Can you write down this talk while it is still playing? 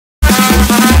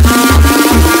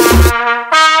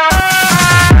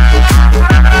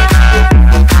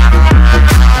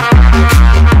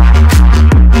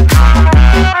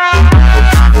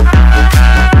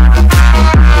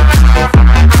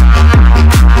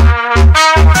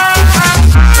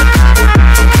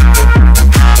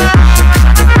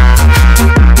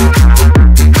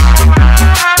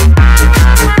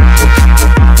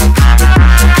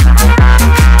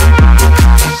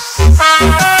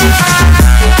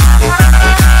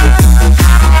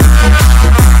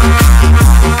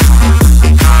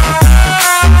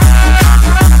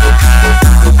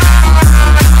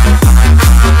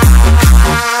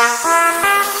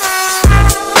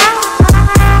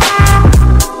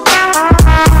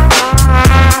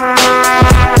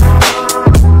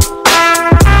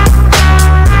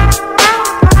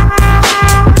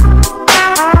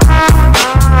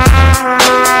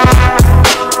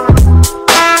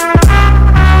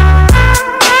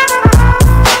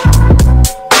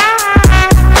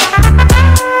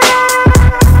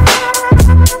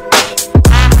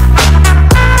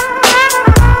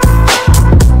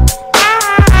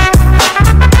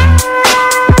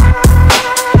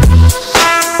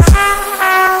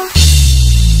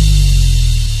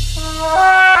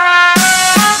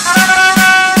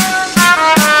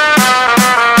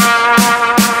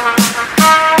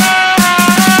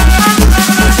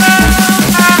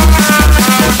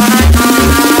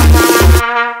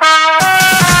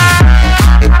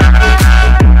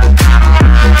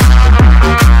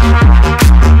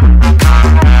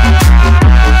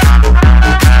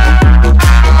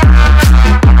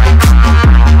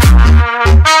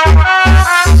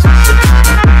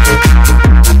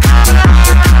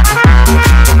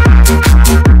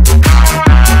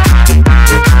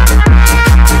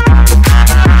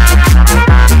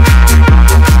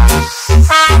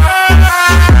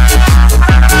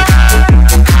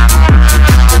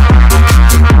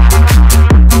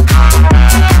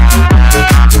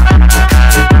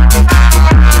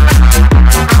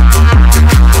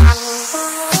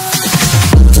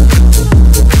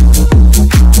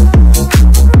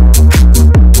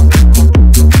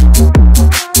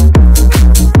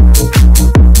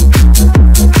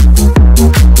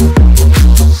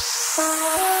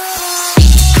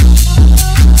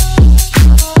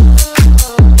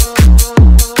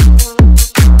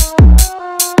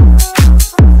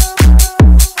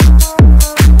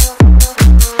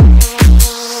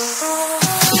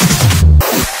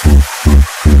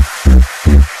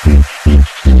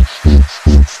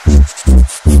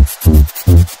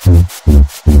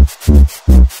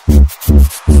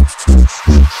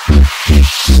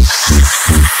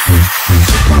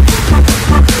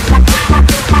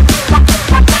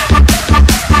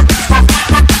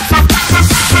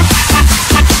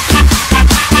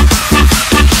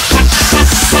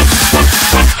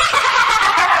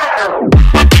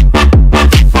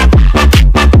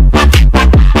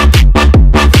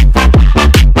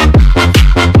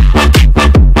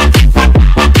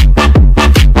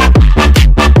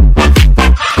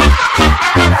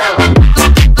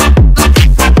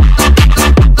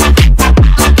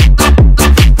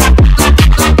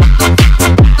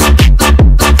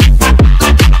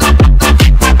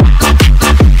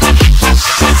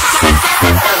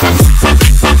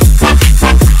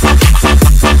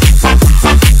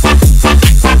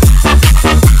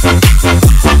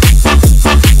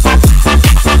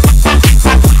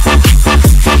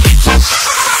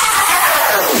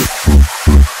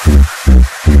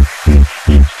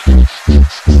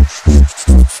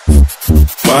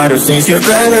Why do things get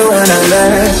better when I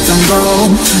let them go?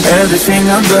 Everything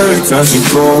I buried doesn't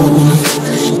go.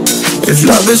 If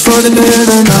love is for the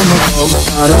living, I'm a hope.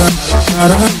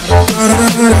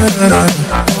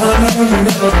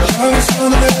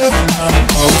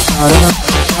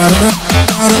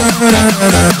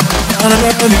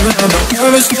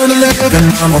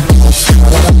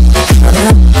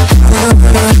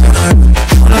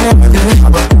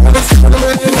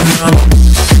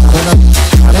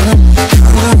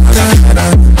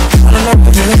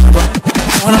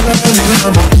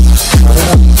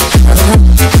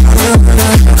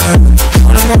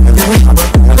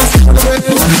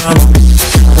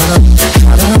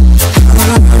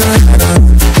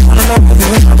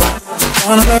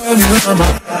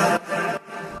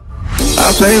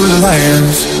 I play with the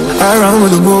lions, I run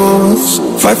with the wolves,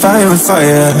 fight fire with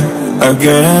fire,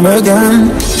 again and again.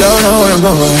 Don't know where I'm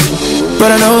going,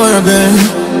 but I know where I've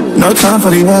been. No time for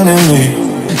the enemy.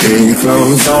 It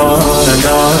goes on and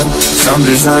on. Some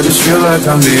days I just feel like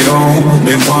I'm the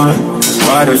only one.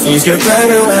 Why do things get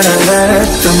better when I let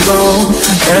them go?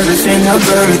 Everything I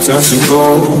buried doesn't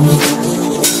go.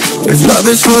 If love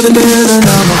is for the living,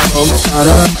 I'm a hope.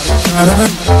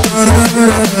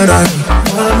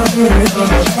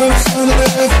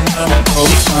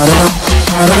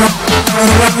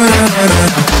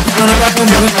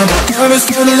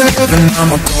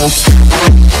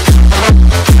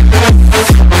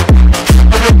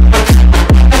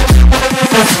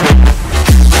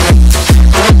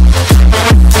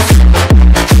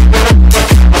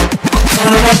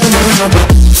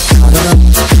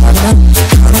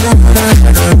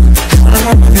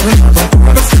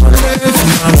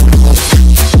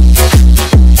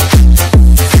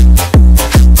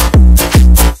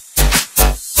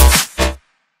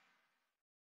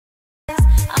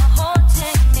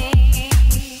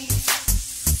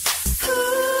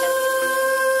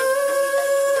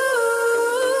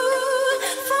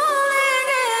 For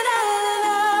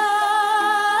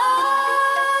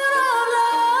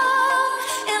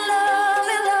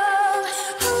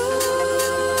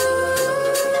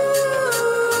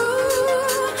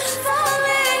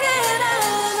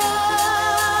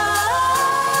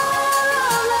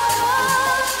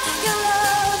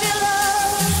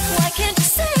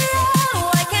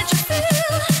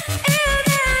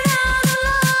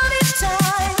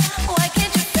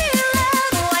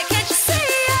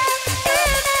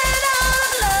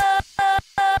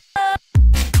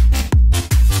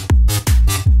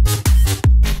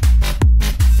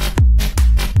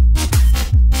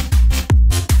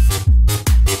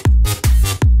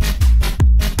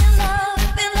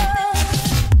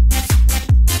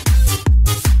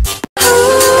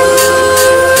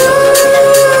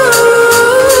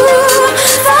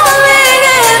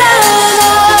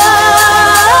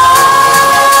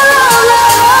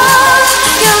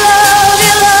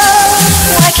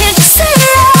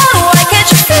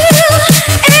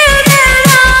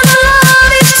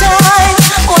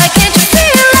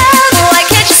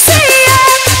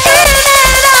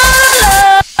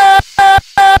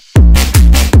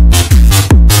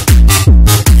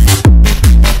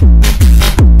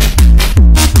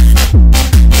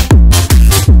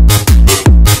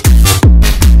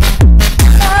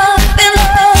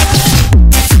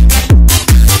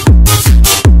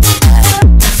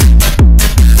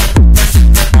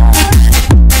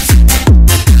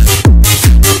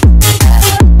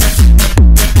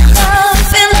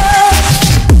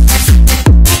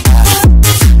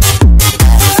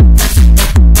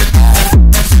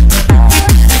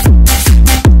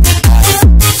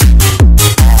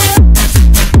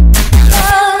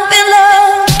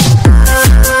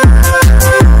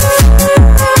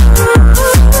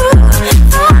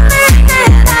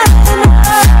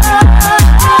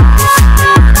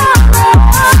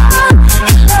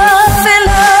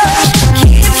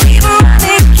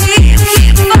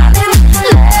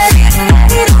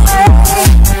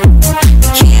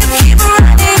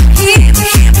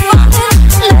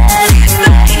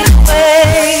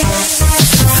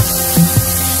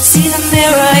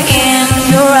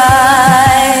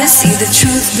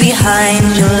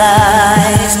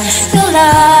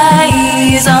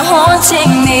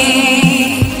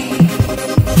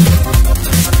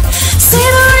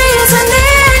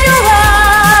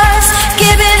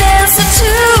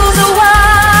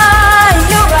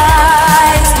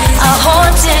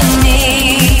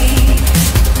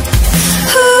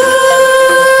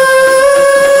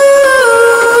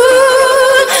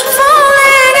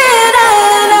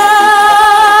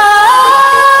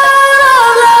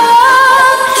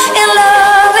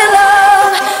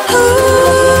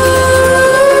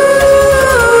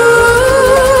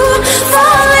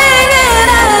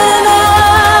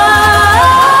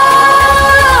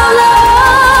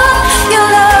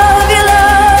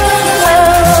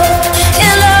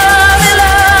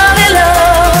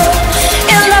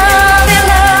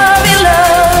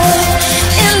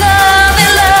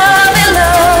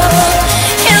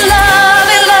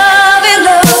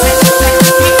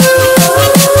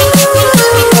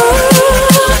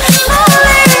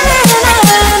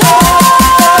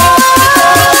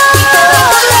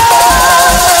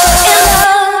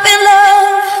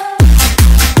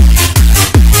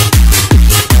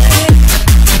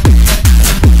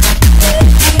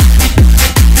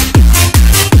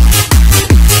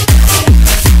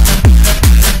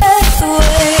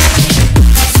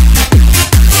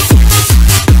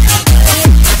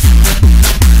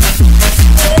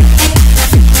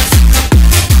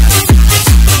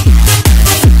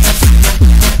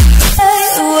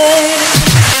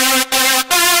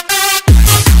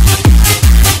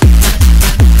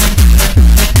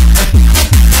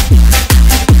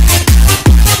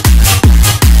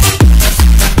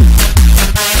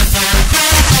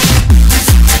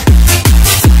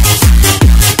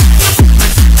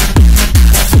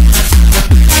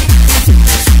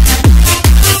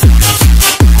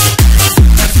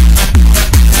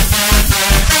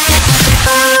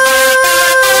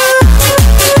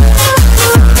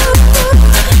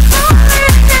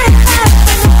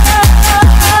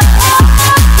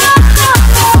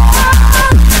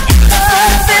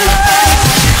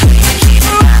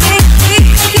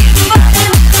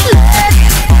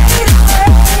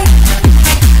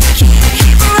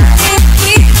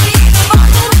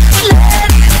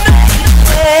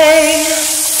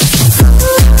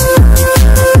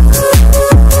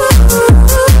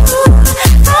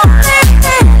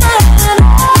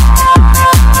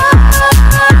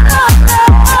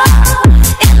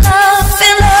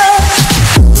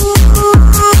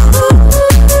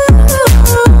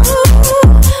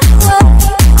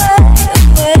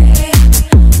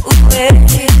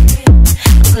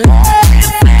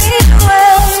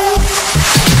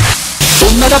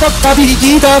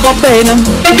vita va bene,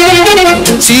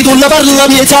 se tu la parla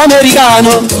miezza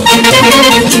americano,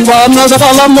 quando si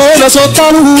fa l'amore sotto la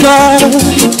luna,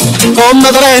 come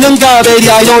treno in capo di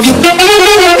I love you.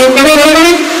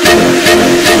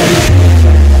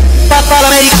 Papà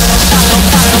l'americano.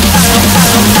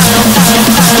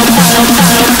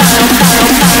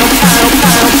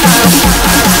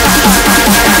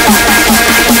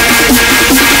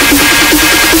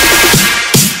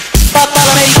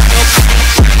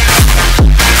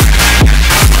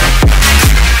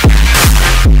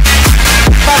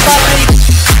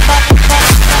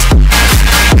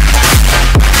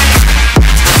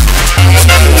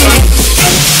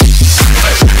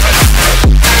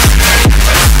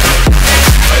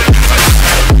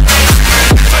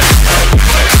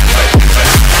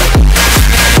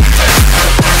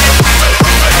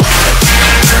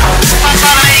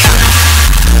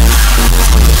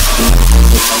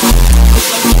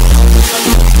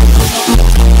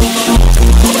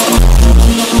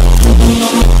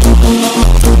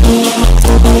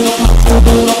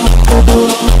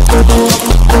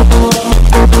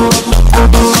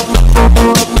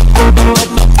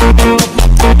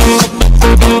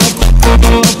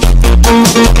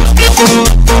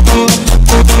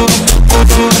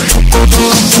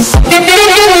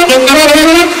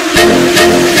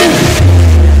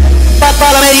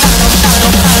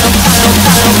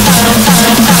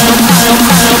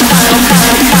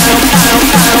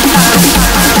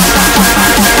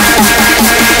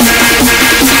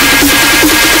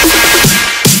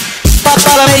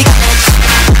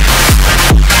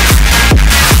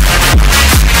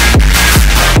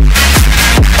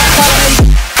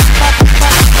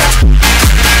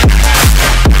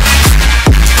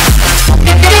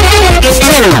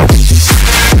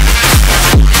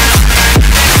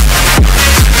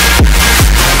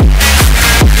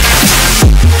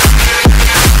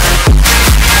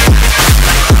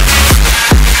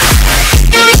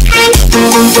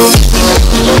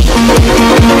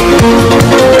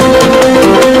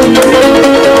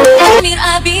 Мир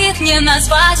обид не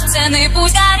назвать, цены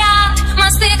пусть горят,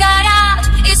 мосты горят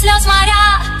и слез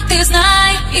моря. Ты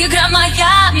знай, игра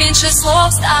моя меньше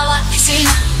слов стала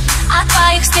сильно. От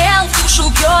твоих стрел в душу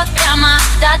бьет прямо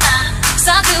до дна.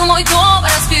 Закрыл мой дом,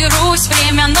 разберусь,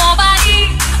 время, но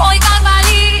болит. Ой, как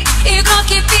болит, и кровь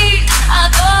кипит, а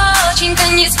доченька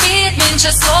не спит.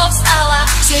 Меньше слов стало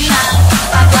сильно.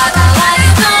 Поплакала и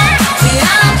вновь, ты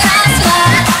окрасила,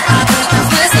 а будто в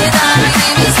мысли там и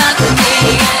без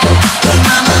закрытия. И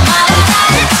мама молода,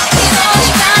 и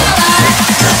дочка мала,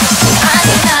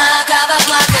 одинаково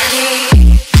плакали.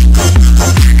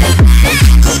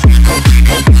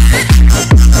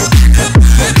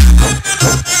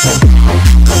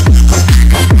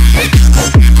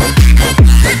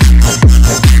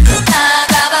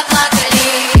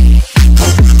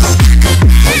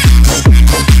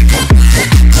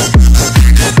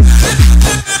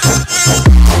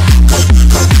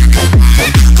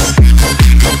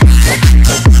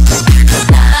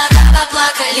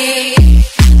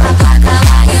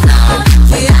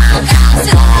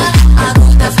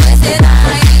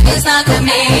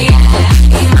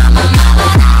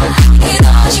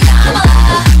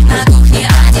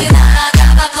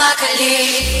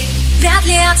 Вряд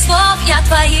ли от слов я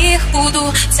твоих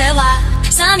буду цела.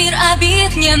 За мир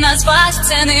обид не назвать,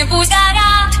 цены пусть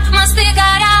горят, мосты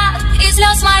горят и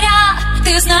слез моря.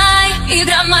 Ты знай,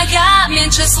 игра моя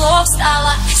меньше слов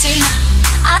стала сильно.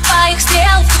 От твоих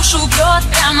стрел в душу бьет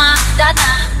прямо до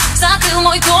дна. Закрыл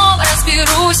мой дом,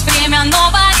 разберусь, время,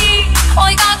 но болит.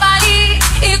 Ой, как болит,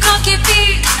 и кровь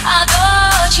кипит, а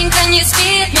доченька не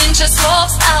спит. Меньше слов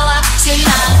стало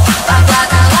сильно.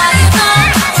 Поплакала и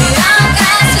вновь, ты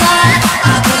окрасила, а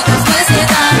будто в мысли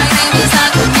там и без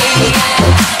закрытия.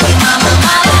 И мама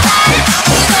молода,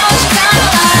 и дочка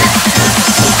мала,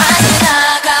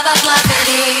 одинаково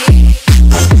плакали.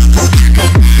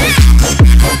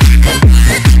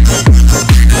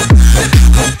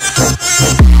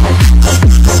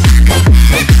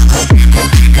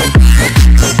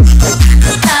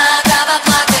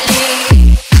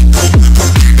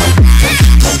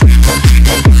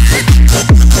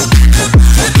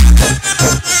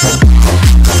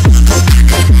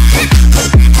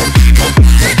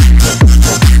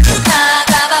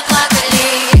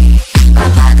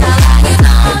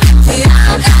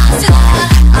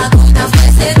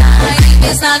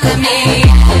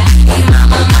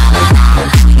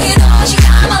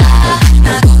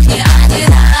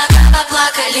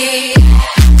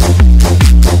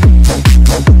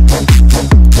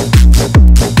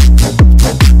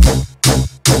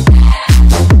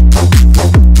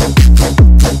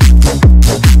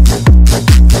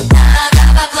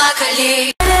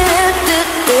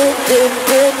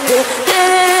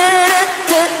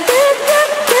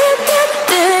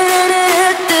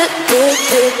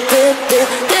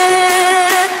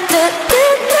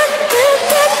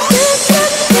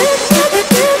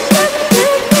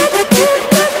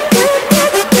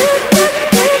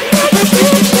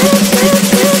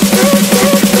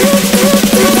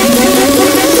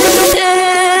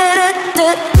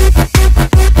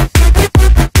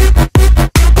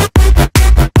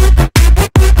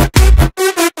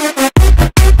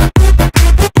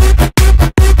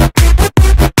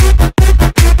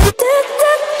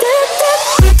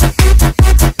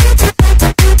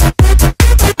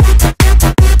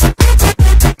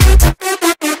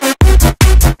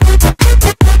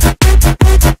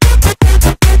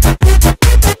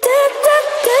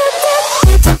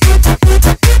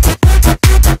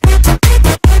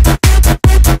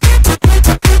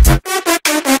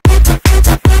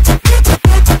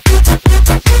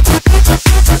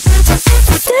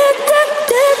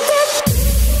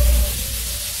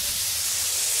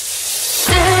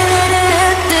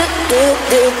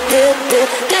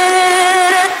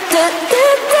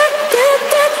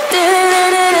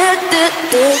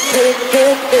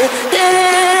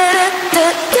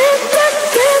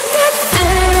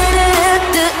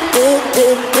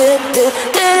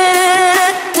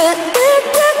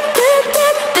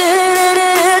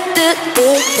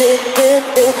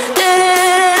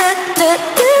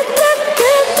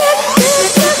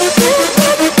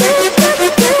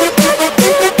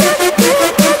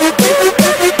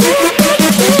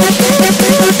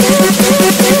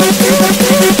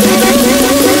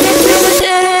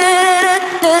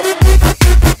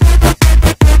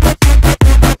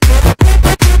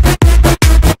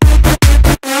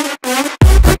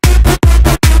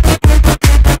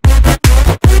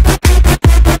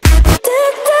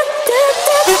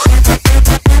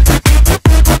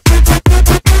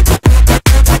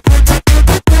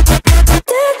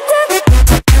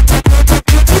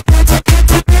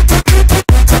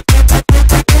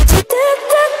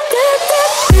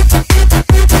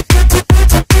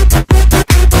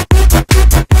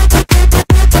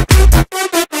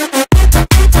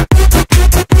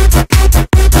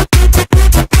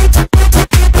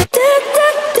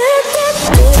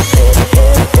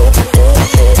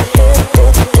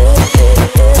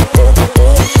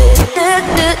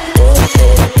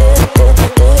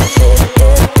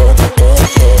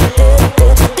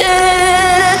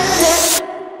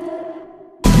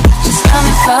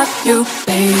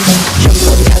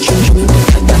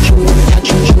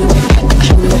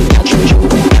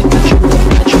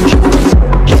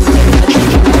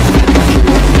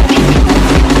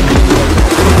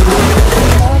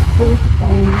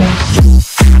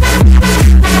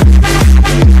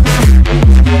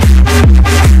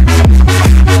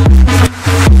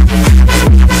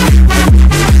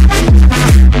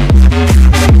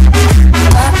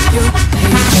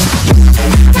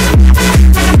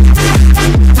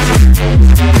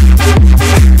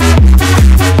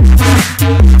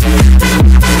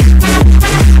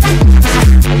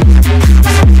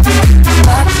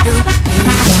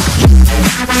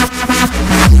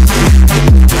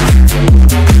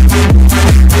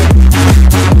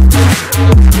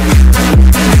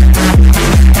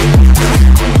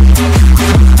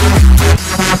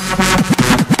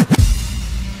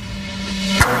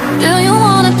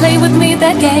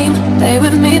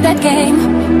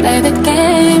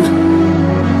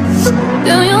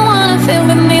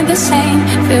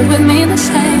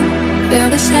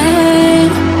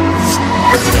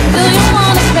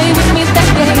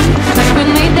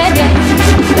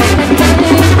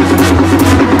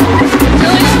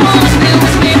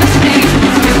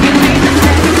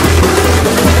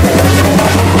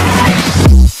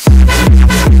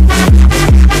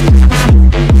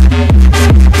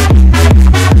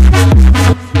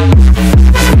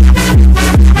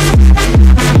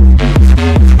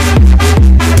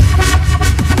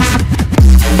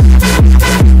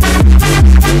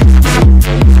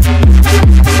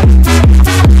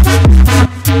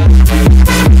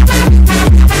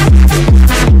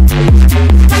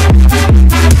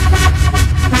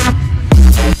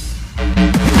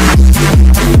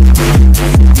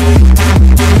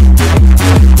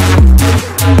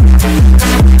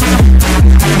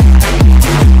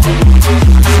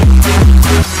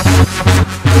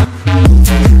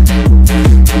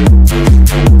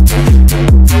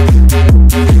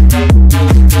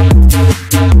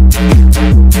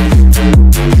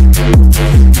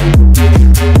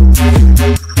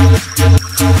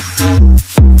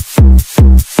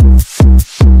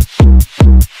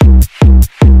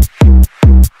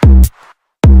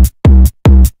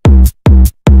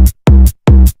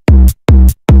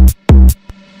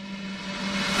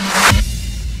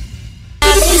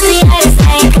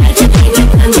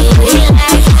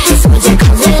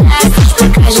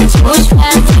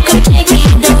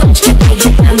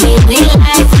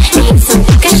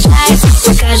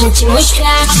 Pokażę ci mój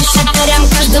świat. Zabieram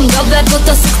każdą dobę, bo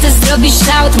to sukces zrobisz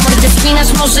shout. Mordę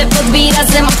spinasz, może podbij,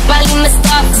 razem odpalimy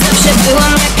stop. Zawsze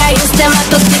byłam jaka jestem,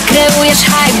 a to ty kreujesz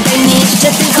hype. Daj mi jeszcze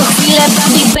tylko chwilę,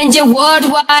 baby, będzie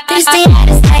worldwide. Ty jesteś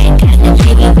daję kartę,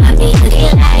 baby, baby, in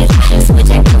real life.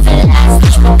 Słodziakowy las,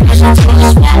 już pokażę ci mój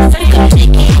świat.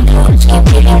 Warkoczyki, dołączki,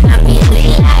 baby, baby, in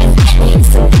real life. Nie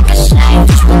jestem taka shy,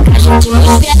 już pokażę ci mój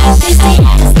świat. Ty jesteś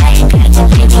daję kartę,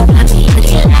 baby, baby, in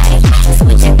real life.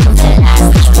 Słodziakowy las,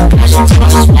 już pokażę ci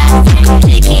mój świat.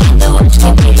 Warkoczyki, dołączki,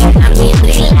 baby, baby, in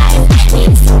real life. Nie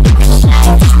jestem taka shy,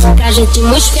 już pokażę ci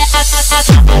mój świat.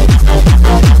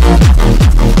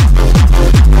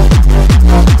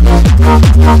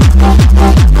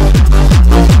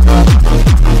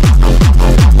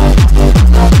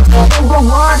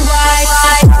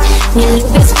 Nie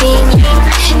lubię spin,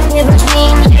 nie bądź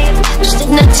min.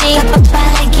 Sztywno ci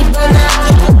odpalę gibona.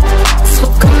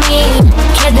 Słodko mi,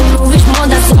 kiedy mówisz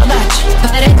młoda, zobacz.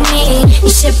 Parę dni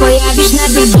i się pojawisz na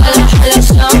billboardach. Ale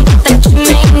wciąż tańczymy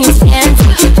i nic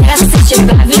więcej. Teraz chcę się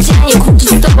bawić, a nie kłócić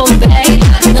z tobą, babe.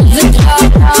 Nowy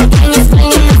drog, ja nie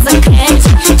zwolnię na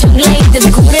zakręcie. Ciągle idę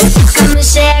w górę, spotkamy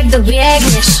się jak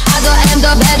dobiegniesz. A do M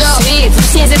do B do I,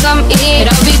 właśnie zjedzą i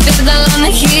robi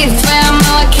pierdolony hit. Twoja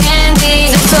mała candy,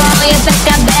 to moje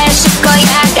TKD, szybko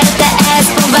jak LTS.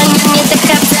 Powalnia mnie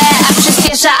TKC, a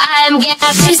przyspiesza AMG.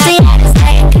 A wszyscy jadę,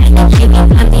 staję kartę,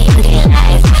 baby, baby, in real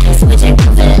life.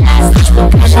 Słodziakowy las, już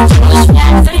pokażę ci mój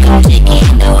świat. Warkoczyki,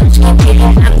 dołączki,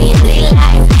 baby, baby, in real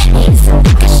life. Nie jestem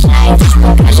taka shy, już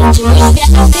pokażę ci mój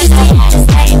świat. Ty jadę,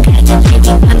 staję kartę,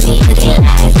 baby, baby, in real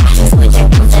life.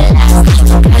 Słodziakowy las, już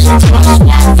pokażę ci mój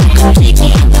świat. Warkoczyki,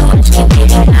 dołączki,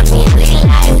 baby, baby, in real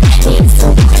life. Nie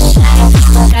jestem taka shy, już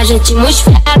pokażę ci mój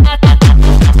świat.